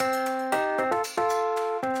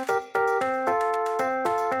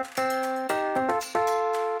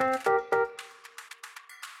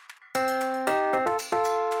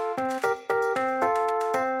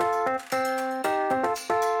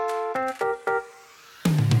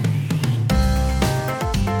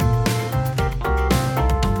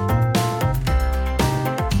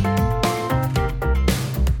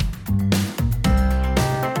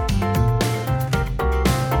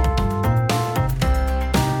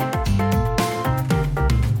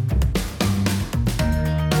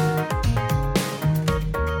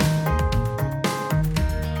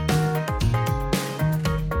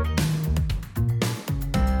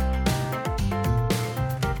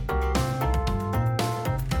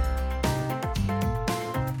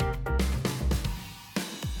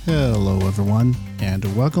Hello everyone, and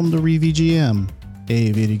welcome to ReVGM,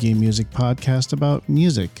 a video game music podcast about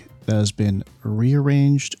music that has been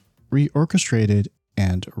rearranged, reorchestrated,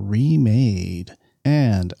 and remade.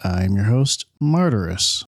 And I'm your host,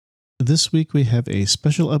 Martyrus. This week we have a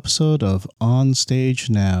special episode of On Stage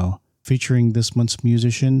Now, featuring this month's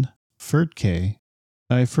musician, Ferdk.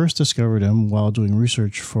 I first discovered him while doing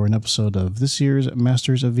research for an episode of this year's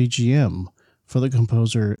Masters of VGM for the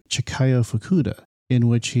composer Chikayo Fukuda, in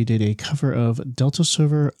which he did a cover of Delta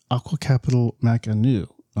Silver Aqua Capital Mac Anu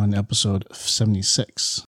on episode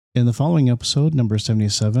 76. In the following episode, number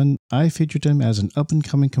 77, I featured him as an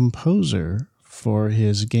up-and-coming composer for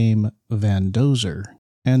his game Van Dozer.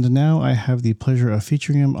 And now I have the pleasure of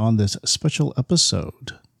featuring him on this special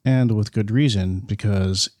episode. And with good reason,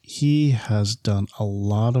 because he has done a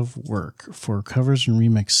lot of work for covers and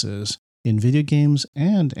remixes in video games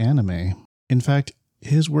and anime. In fact,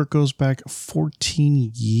 his work goes back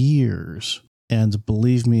 14 years, and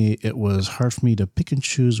believe me, it was hard for me to pick and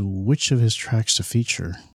choose which of his tracks to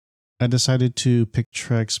feature. I decided to pick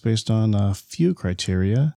tracks based on a few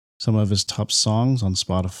criteria: some of his top songs on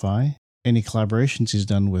Spotify, any collaborations he's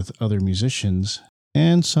done with other musicians,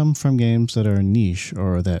 and some from games that are niche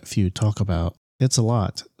or that few talk about. It's a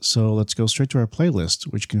lot, so let's go straight to our playlist,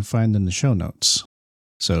 which you can find in the show notes.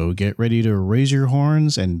 So get ready to raise your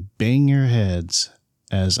horns and bang your heads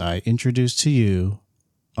as I introduce to you,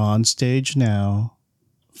 On Stage Now,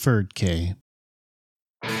 Ferdk.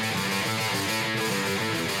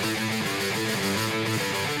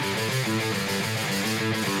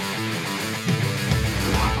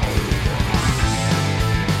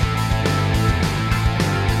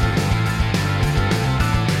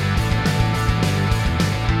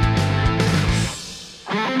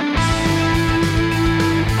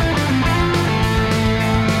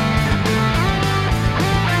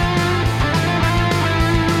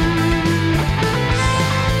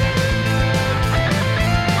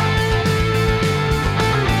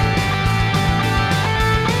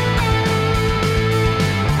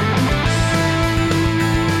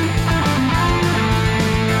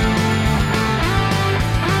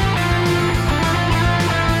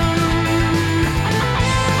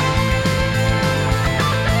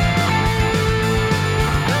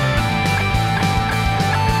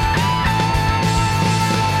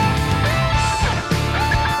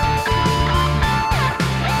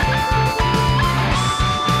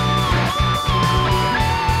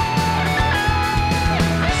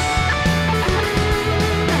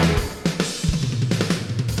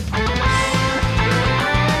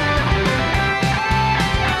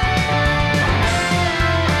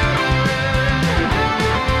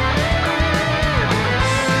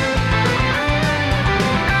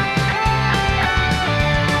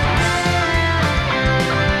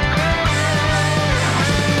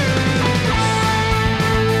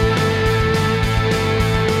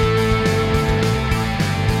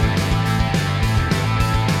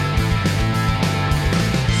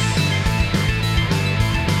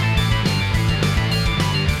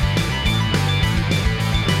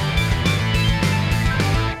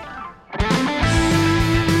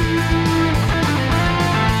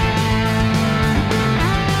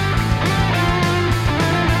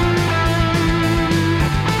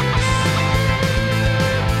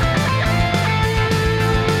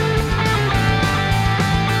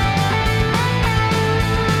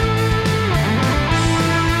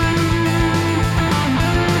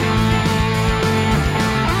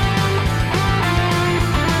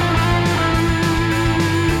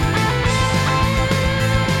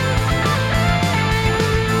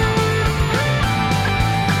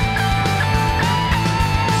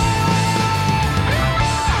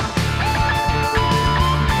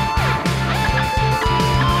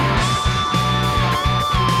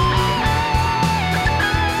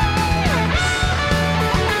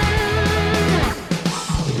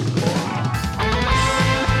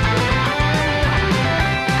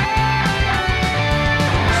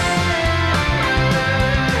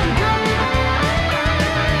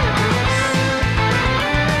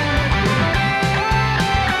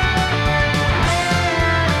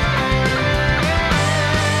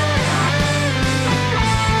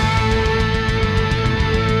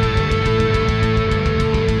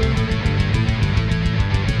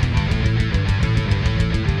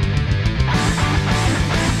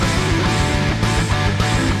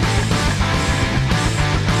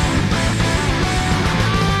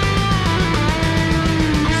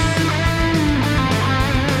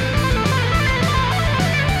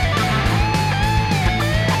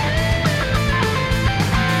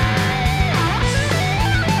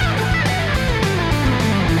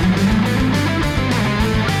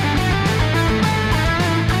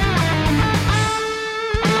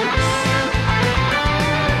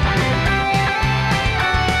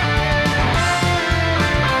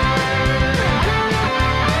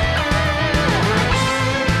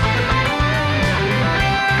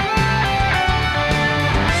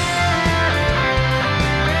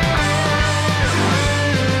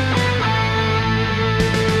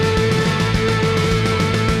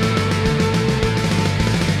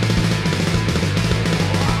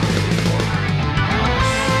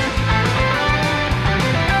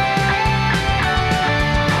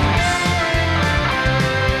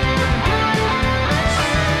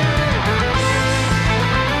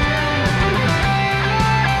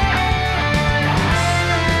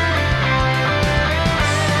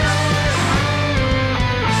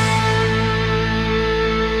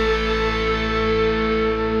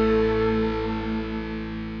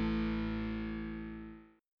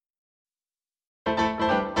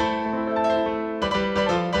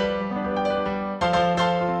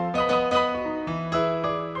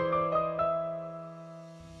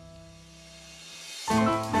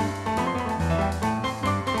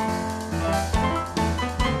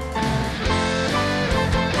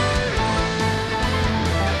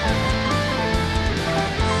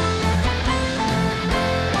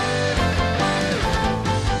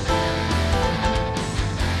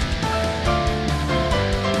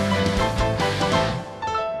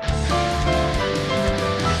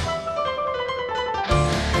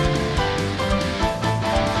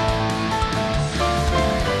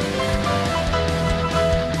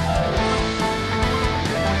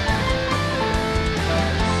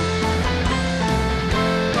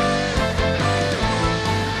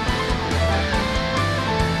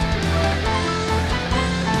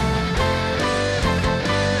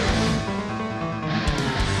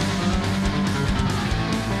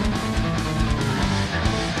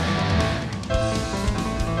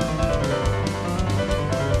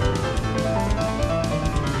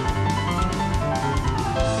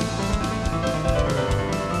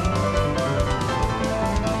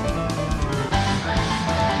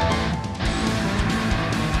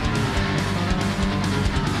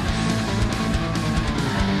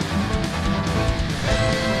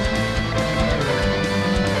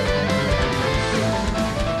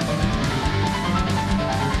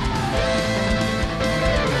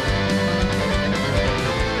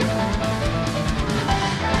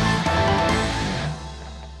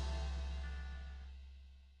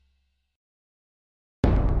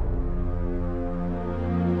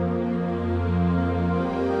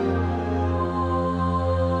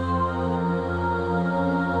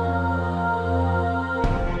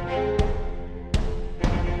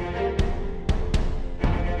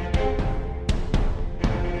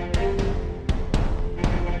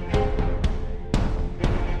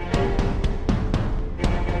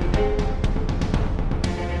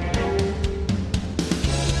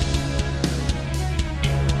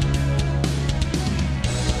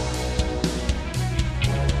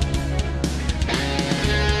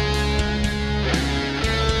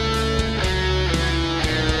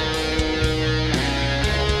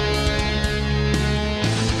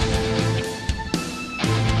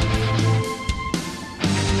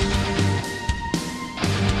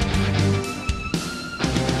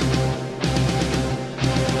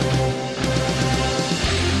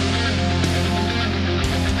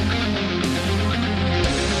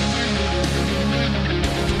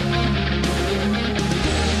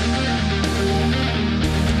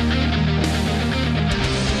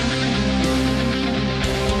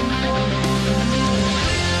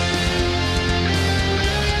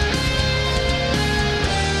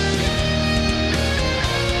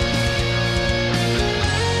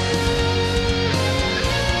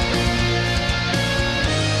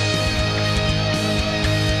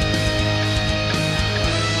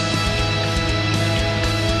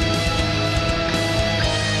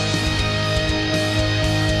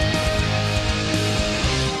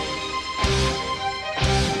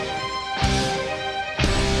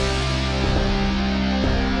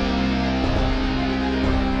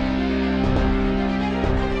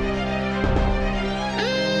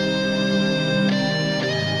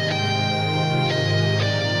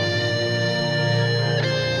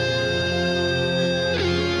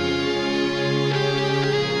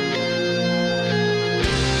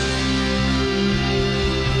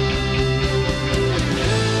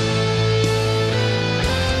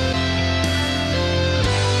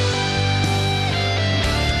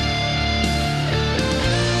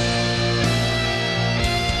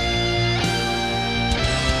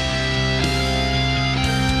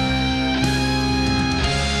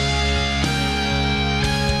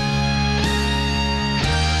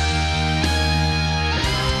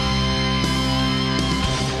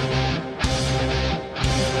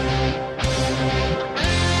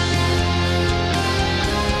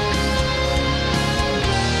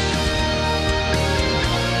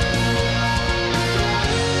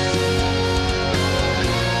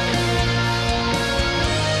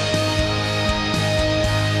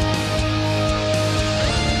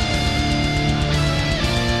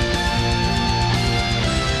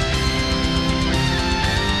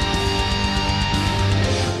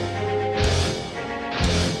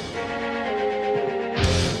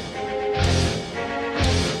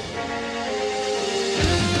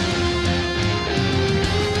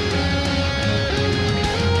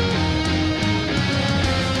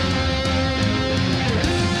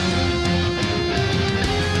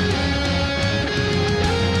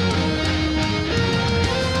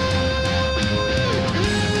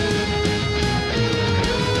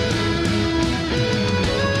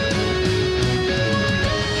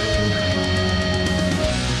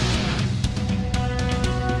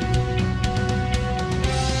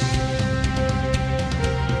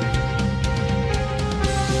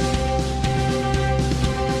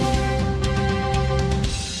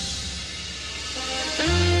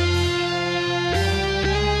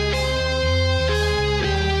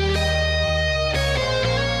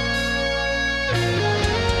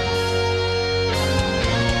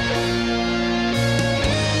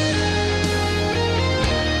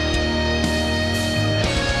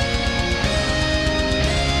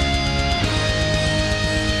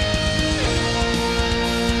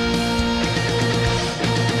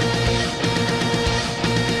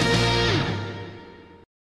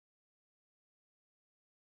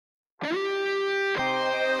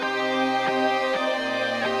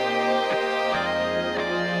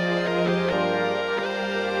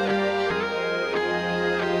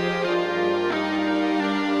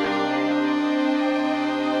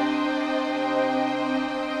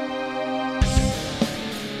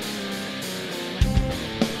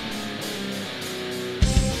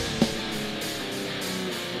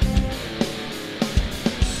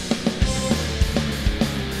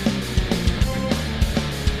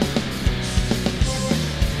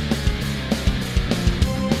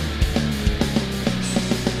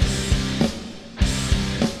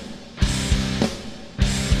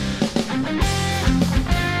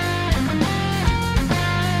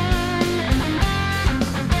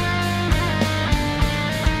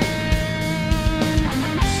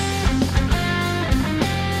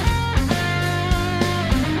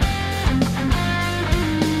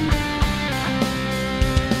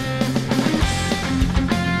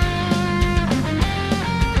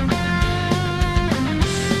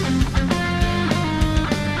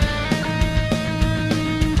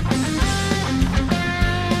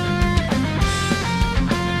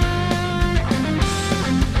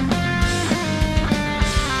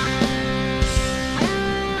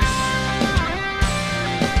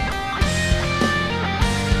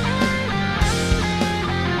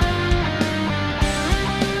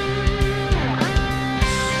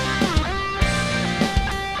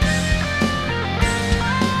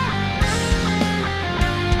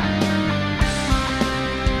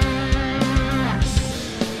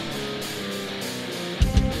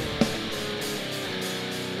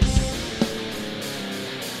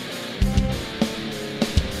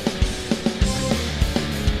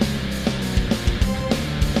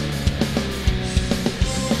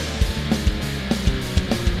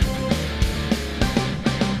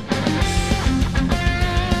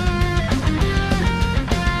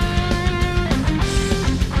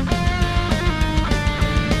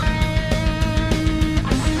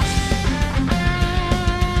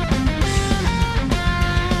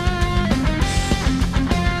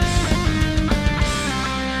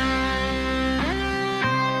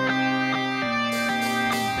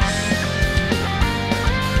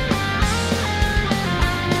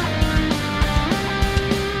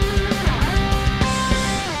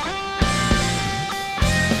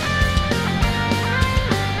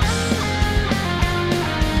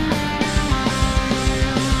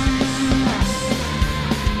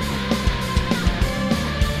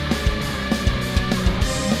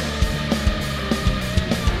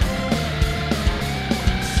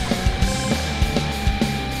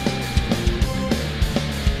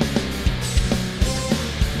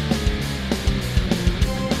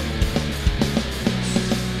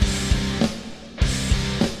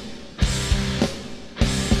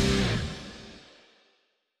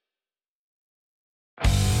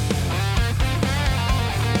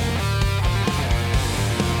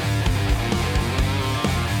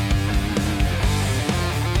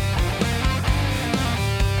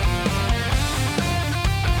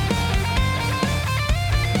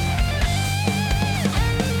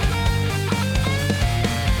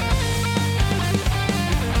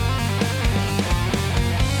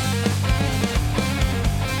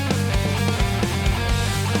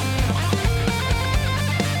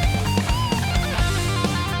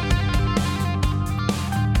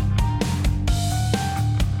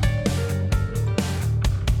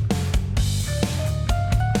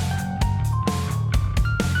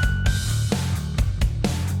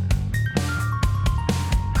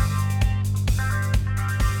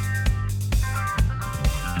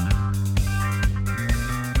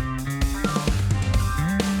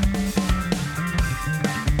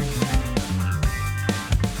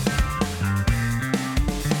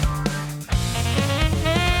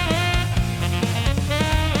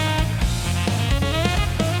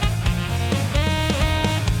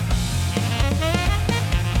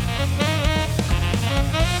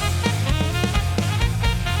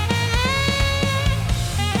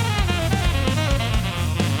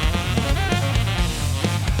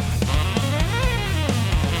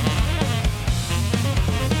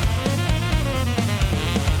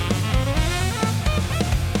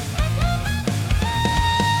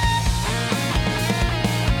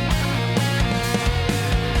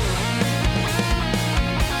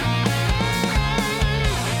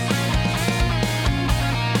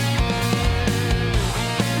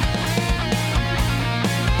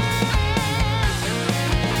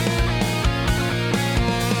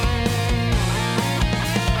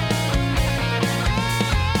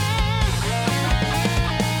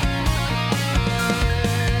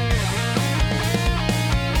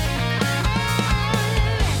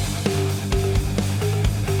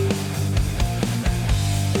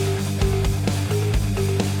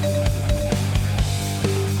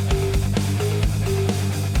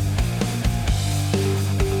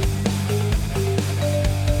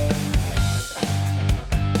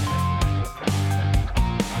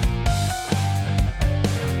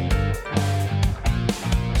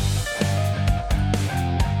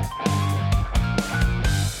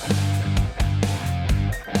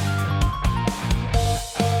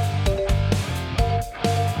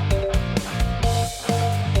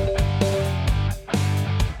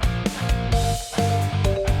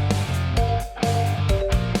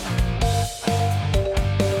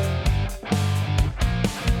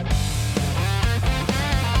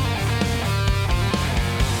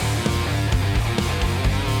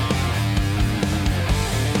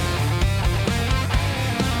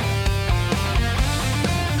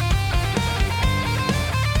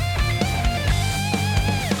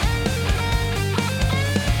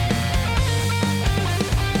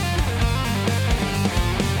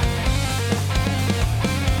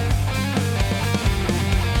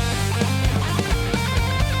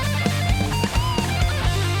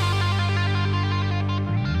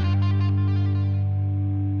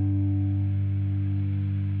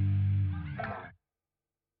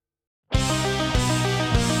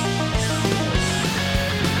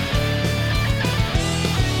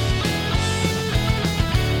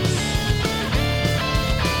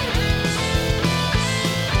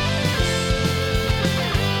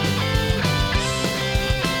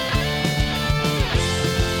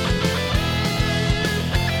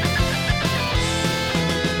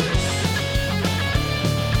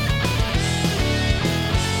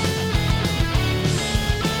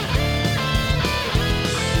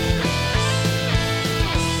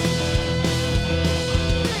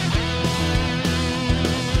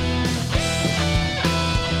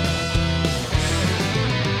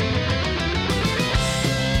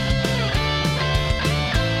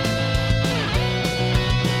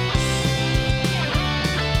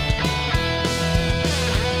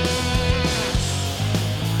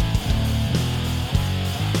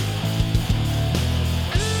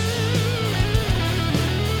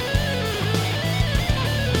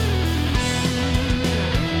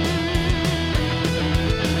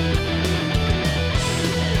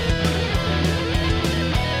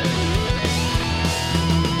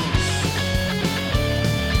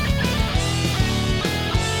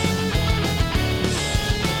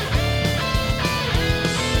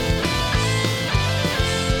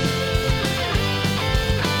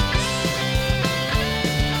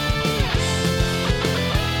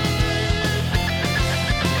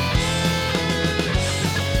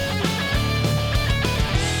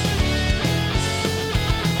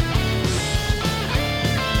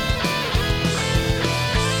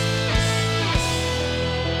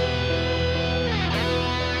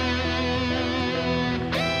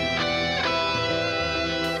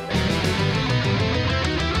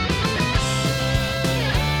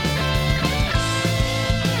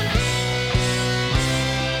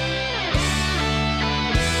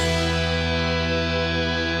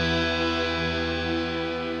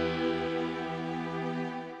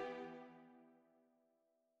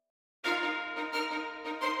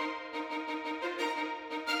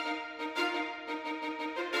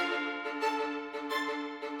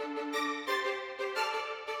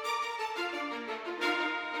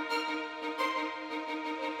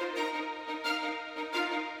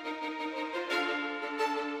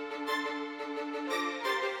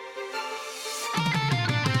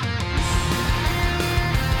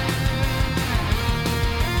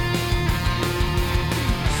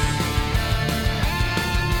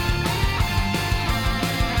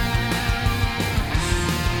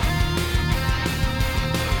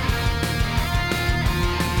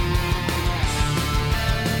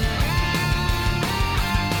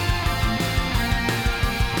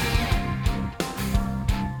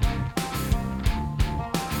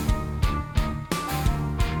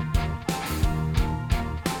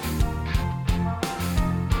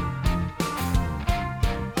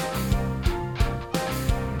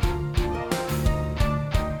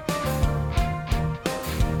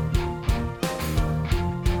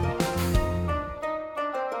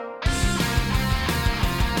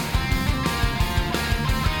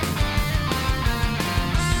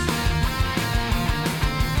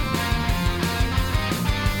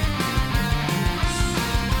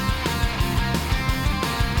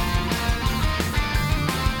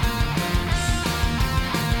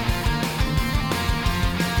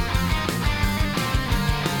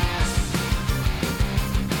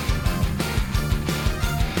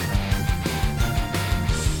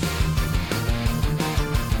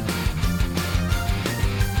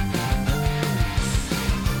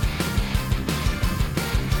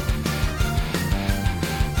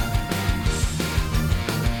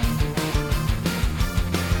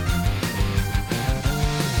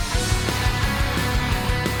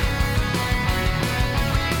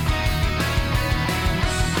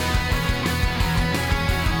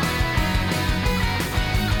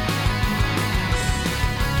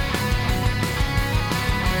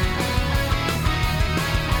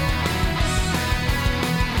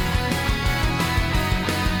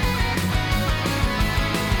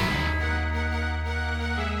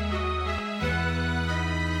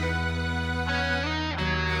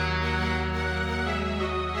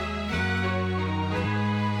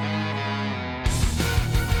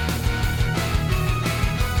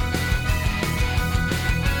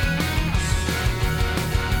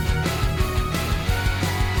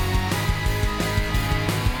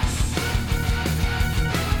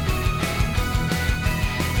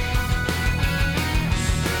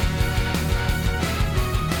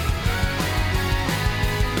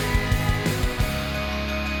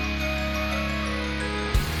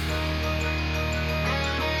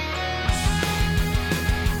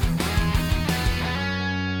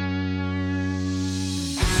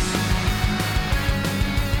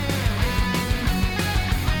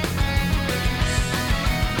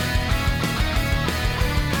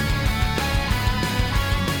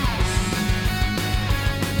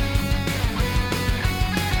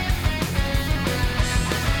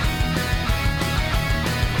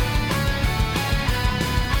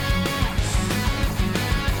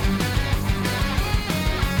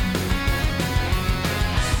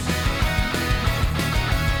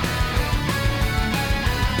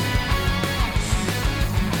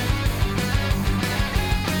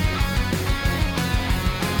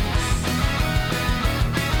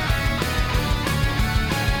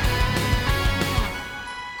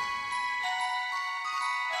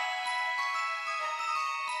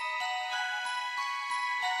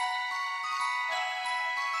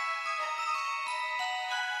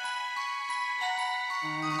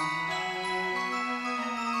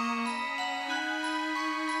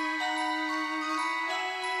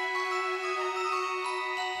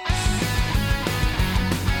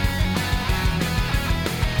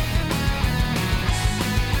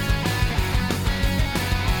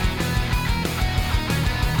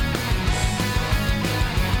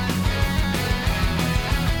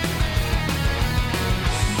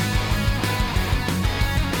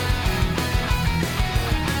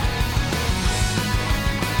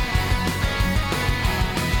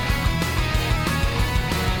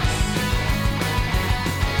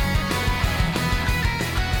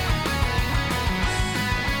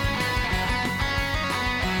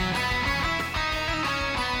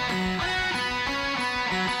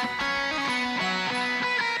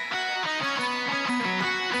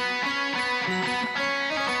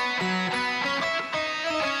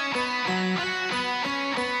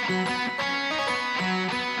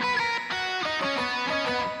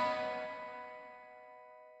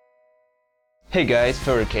 Hey guys,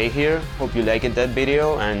 Ferdk here. Hope you liked that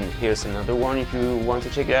video, and here's another one if you want to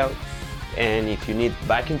check it out. And if you need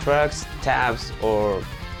backing tracks, tabs, or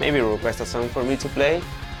maybe request a song for me to play,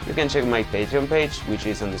 you can check my Patreon page, which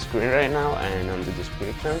is on the screen right now and on the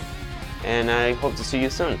description. And I hope to see you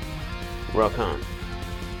soon. Rock on.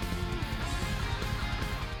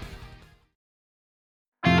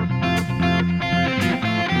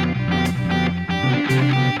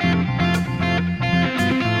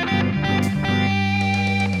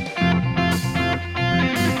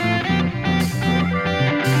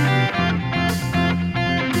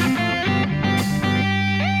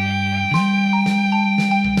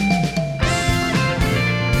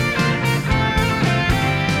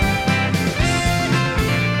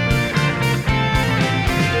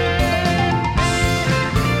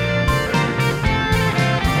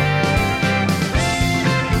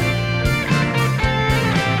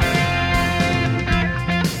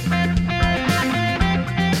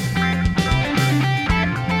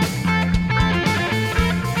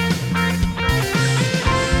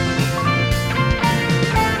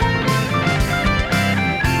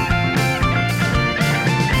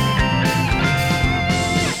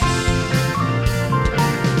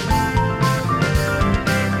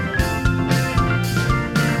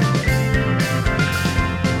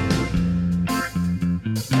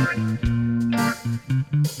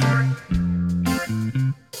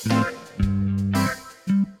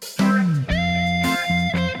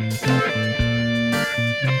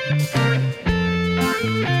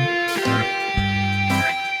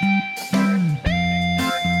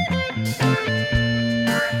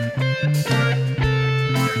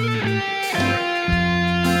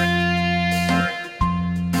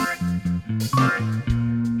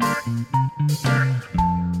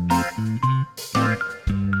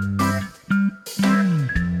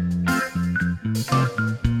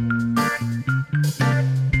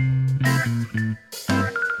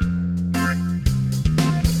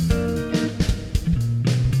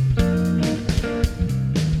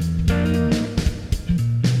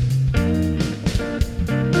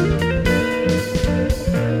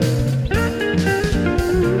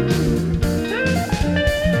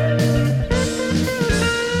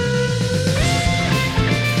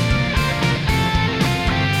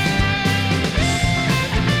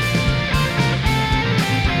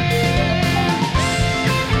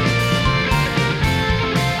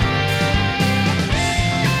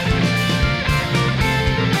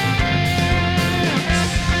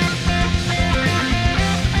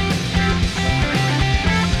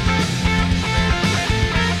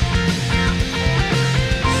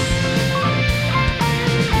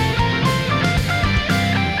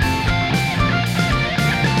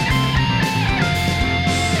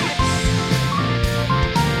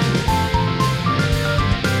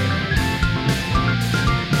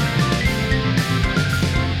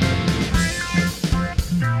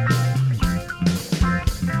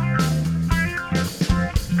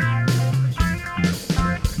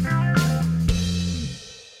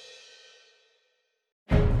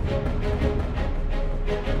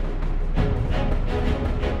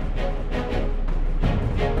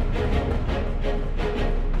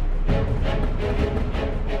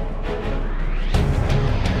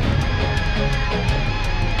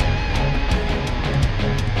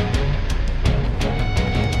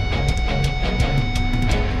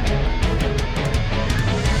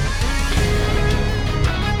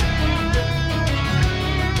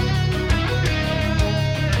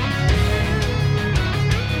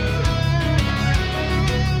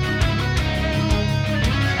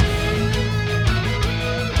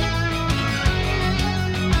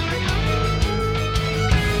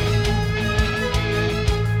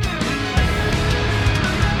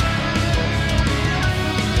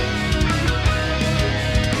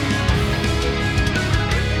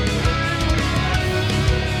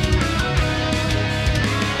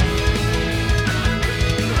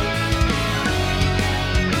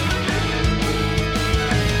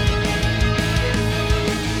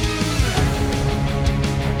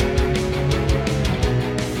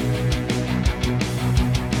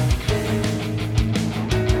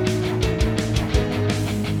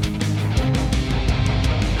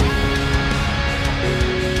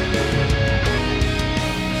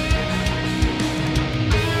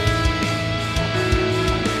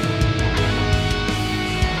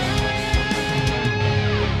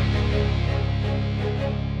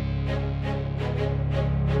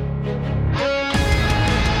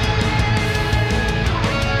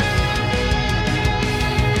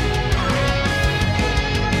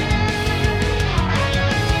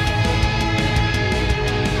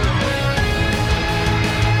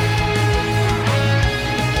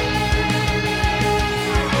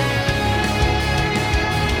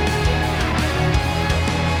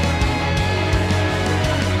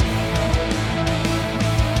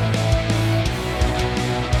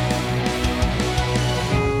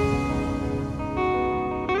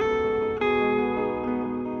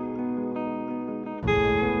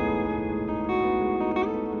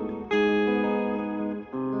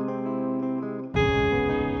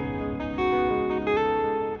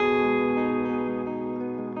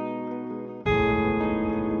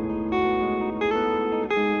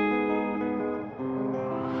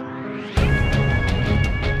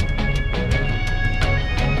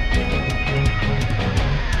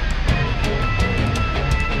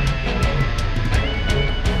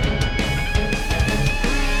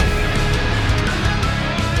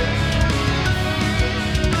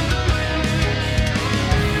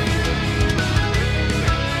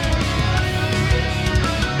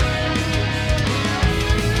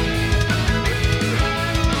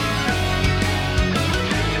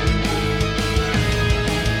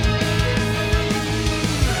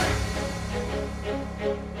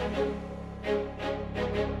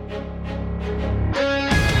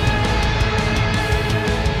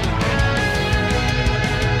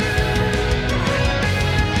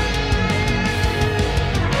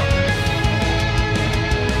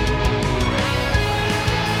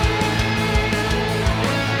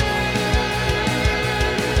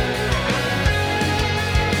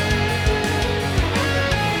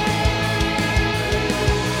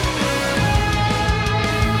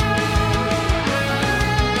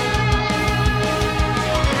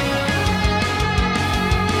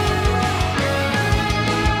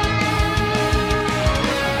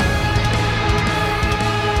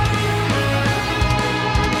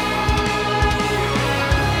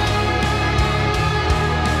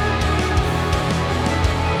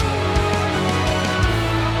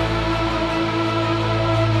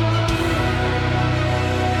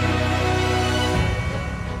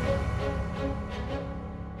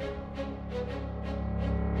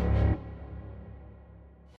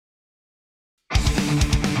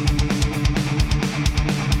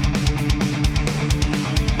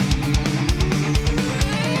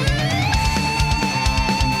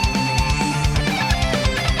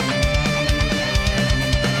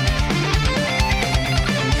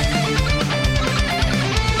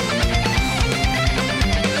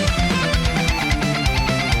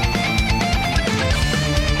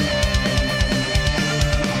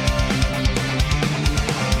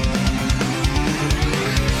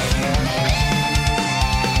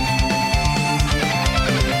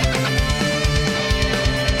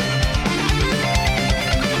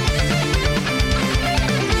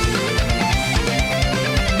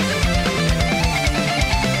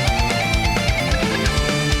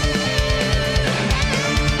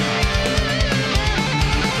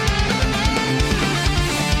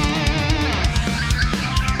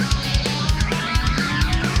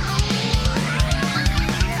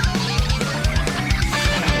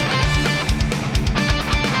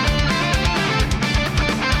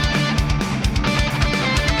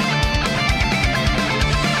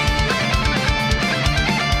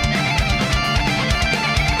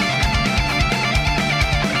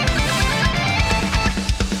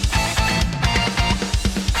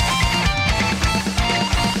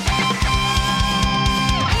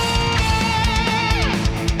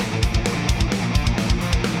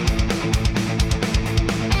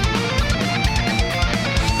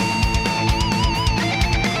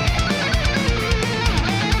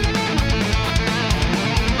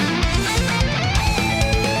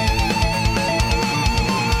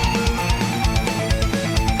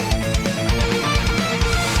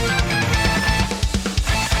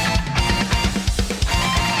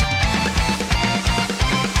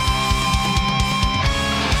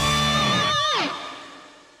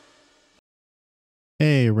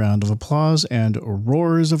 A round of applause and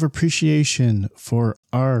roars of appreciation for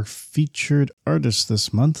our featured artist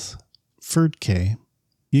this month, Ferdk.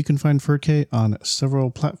 You can find Ferdk on several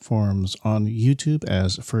platforms, on YouTube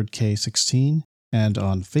as Ferdk16 and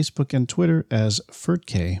on Facebook and Twitter as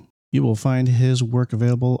Ferdk. You will find his work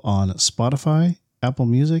available on Spotify, Apple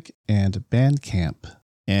Music, and Bandcamp.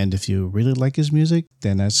 And if you really like his music,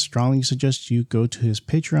 then I strongly suggest you go to his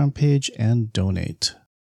Patreon page and donate.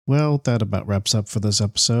 Well, that about wraps up for this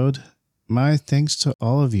episode. My thanks to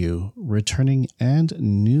all of you, returning and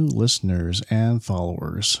new listeners and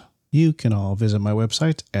followers. You can all visit my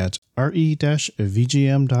website at re-vgm.com.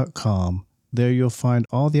 There you'll find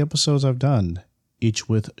all the episodes I've done, each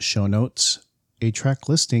with show notes, a track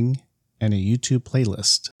listing, and a YouTube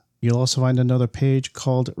playlist. You'll also find another page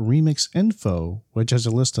called Remix Info, which has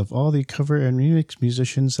a list of all the cover and remix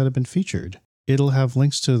musicians that have been featured. It'll have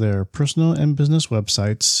links to their personal and business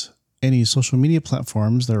websites, any social media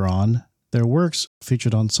platforms they're on, their works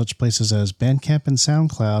featured on such places as Bandcamp and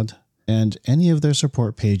SoundCloud, and any of their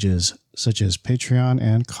support pages, such as Patreon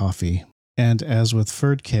and Ko-fi. And as with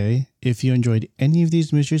Ferdk, if you enjoyed any of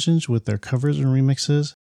these musicians with their covers and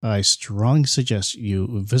remixes, I strongly suggest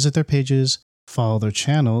you visit their pages, follow their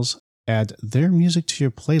channels, add their music to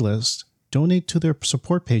your playlist, donate to their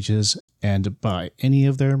support pages, and buy any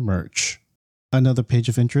of their merch. Another page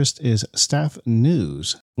of interest is Staff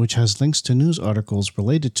News, which has links to news articles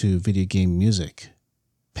related to video game music.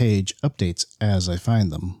 Page updates as I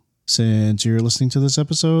find them. Since you're listening to this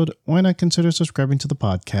episode, why not consider subscribing to the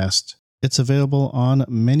podcast? It's available on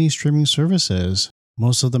many streaming services.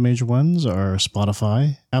 Most of the major ones are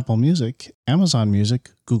Spotify, Apple Music, Amazon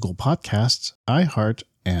Music, Google Podcasts, iHeart,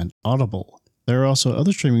 and Audible. There are also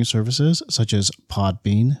other streaming services such as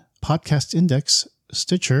Podbean, Podcast Index,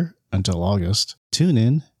 Stitcher until August,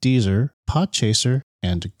 TuneIn, Deezer, Podchaser,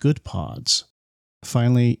 and Good Pods.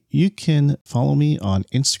 Finally, you can follow me on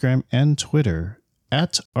Instagram and Twitter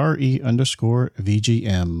at @re_VGM.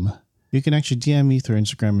 You can actually DM me through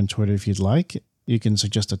Instagram and Twitter if you'd like. You can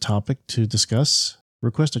suggest a topic to discuss,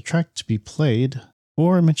 request a track to be played,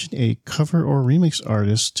 or mention a cover or remix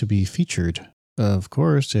artist to be featured. Of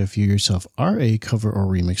course, if you yourself are a cover or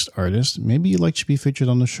remixed artist, maybe you'd like to be featured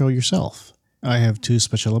on the show yourself. I have 2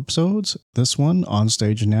 special episodes, this one on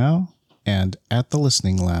stage now, and at the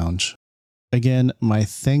Listening Lounge. Again, my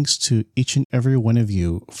thanks to each and every one of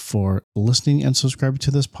you for listening and subscribing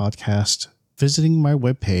to this podcast, visiting my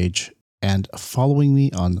webpage, and following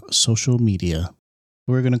me on social media.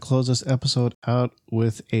 We're going to close this episode out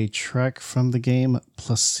with a track from the game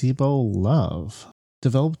Placebo Love,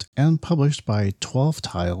 developed and published by 12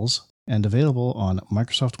 Tiles and available on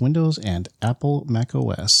Microsoft Windows and Apple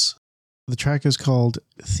macOS. The track is called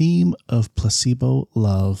Theme of Placebo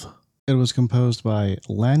Love. It was composed by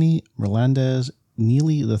Lanny Merlandez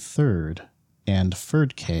Neely III and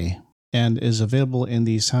Ferdk, and is available in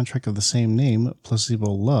the soundtrack of the same name,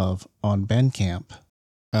 Placebo Love, on Bandcamp.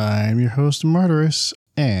 I'm your host, Martyrus,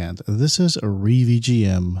 and this is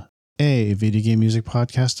ReVGM, a video game music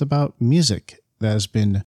podcast about music that has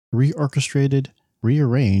been reorchestrated,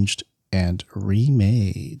 rearranged, and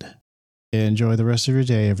remade. Enjoy the rest of your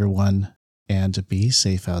day, everyone, and be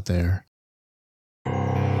safe out there.